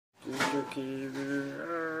Hey,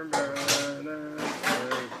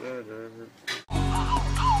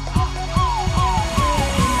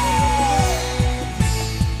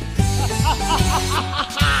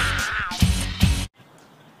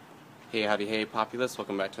 howdy, hey, populace.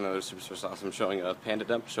 Welcome back to another super awesome showing of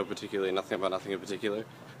PandaDUMP, show particularly nothing about nothing in particular.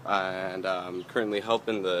 And I'm currently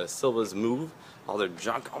helping the Silvas move all their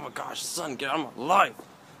junk. Oh my gosh, son, get out of my life!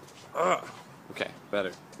 Ugh. Okay,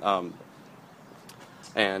 better.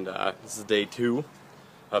 This is day 2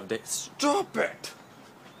 of day. Stop it!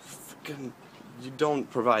 Freaking, you don't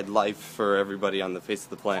provide life for everybody on the face of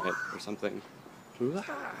the planet or something.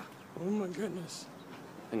 Ah, oh my goodness.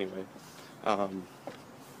 Anyway, I'm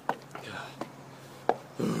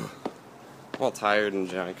all tired and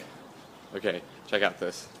junk. Okay, check out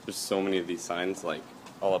this. There's so many of these signs, like,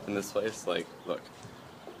 all up in this place. Like, look.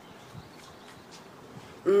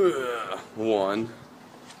 One.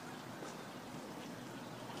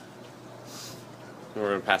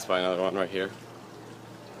 We're gonna pass by another one right here.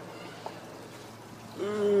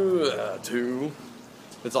 2.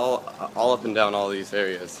 It's all up and down all these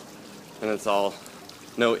areas, and it's all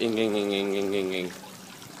no ing,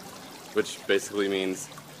 which basically means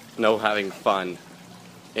no having fun,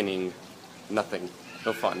 nothing,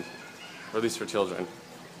 no fun, or at least for children.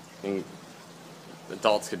 And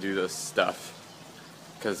adults could do this stuff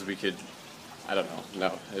because we could. I don't know.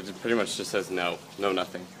 No, it pretty much just says no,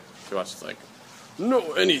 nothing. You watch, it's like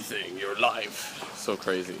no anything, your life. So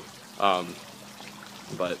crazy. But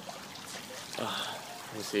let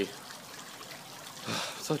me see. I'm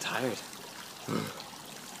so tired.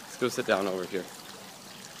 Let's go sit down over here.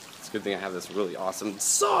 It's a good thing I have this really awesome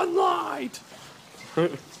sunlight.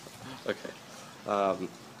 Okay. I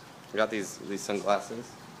got these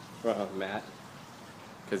sunglasses from Matt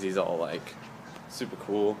because he's all like super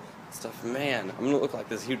cool and stuff. Man, I'm gonna look like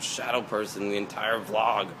this huge shadow person the entire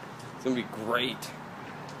vlog. It's gonna be great.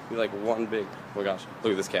 Be like one big. Oh my gosh!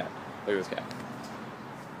 Look at this cat. Look at this cat.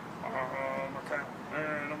 My cat.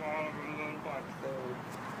 And I'm all over the little black thing.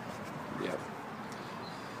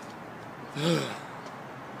 Yep.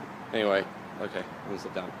 Anyway, okay, I'm gonna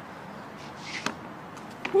sit down.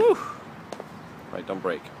 Woo! Right, don't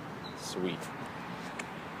break. Sweet.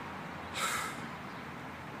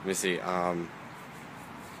 Let me see.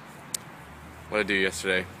 What did I do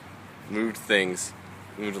yesterday? Moved things.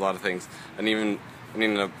 Moved a lot of things. I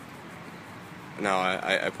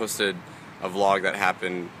posted a vlog that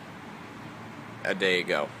happened a day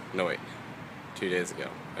ago. No, wait. 2 days ago.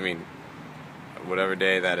 I mean, whatever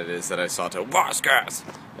day that it is that I saw to Vasquez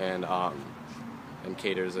and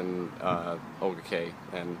Caters and Olga K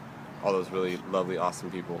and all those really lovely,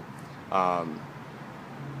 awesome people. But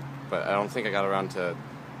I don't think I got around to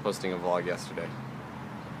posting a vlog yesterday,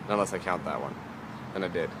 unless I count that one, and I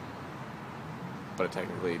did. But it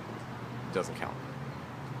technically doesn't count,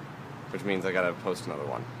 which means I gotta post another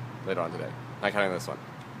one later on today. Not counting this one,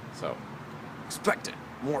 so expect it.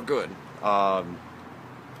 More good.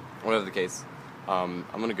 Whatever the case, I'm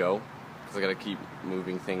gonna go because I gotta keep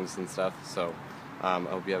moving things and stuff. So I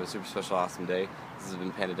hope you have a super special, awesome day. This has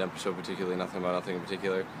been PandaDUMP, show particularly nothing about nothing in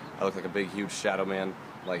particular. I look like a big, huge shadow man,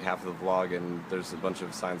 like half of the vlog, and there's a bunch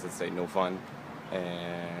of signs that say no fun.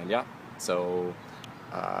 And yeah, so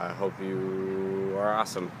I hope you are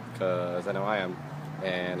awesome, because I know I am,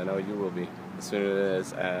 and I know you will be as soon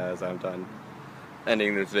as I'm done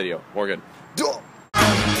ending this video. More good.